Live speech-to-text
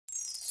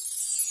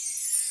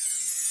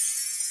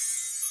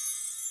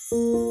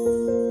When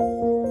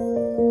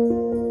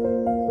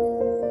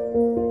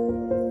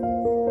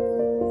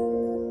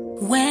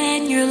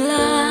you're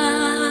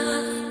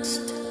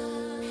lost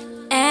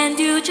and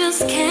you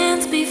just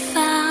can't be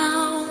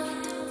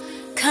found,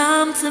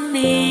 come to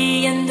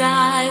me and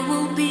I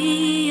will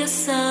be a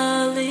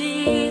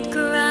solid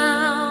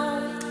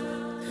ground.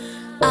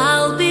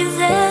 I'll be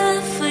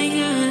there for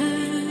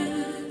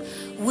you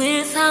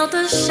without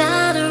a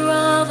shadow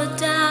of a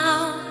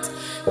doubt.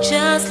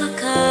 Just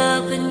look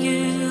up and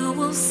you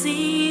will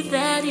see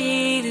that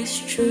it is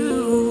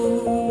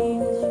true.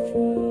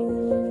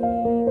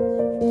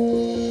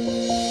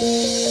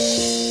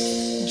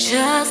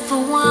 Just for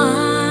once,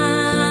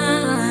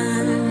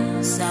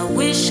 I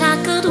wish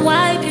I could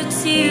wipe your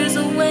tears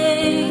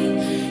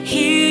away.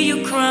 Hear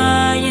you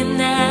crying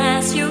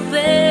as you're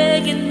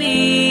begging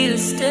me to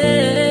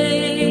stay.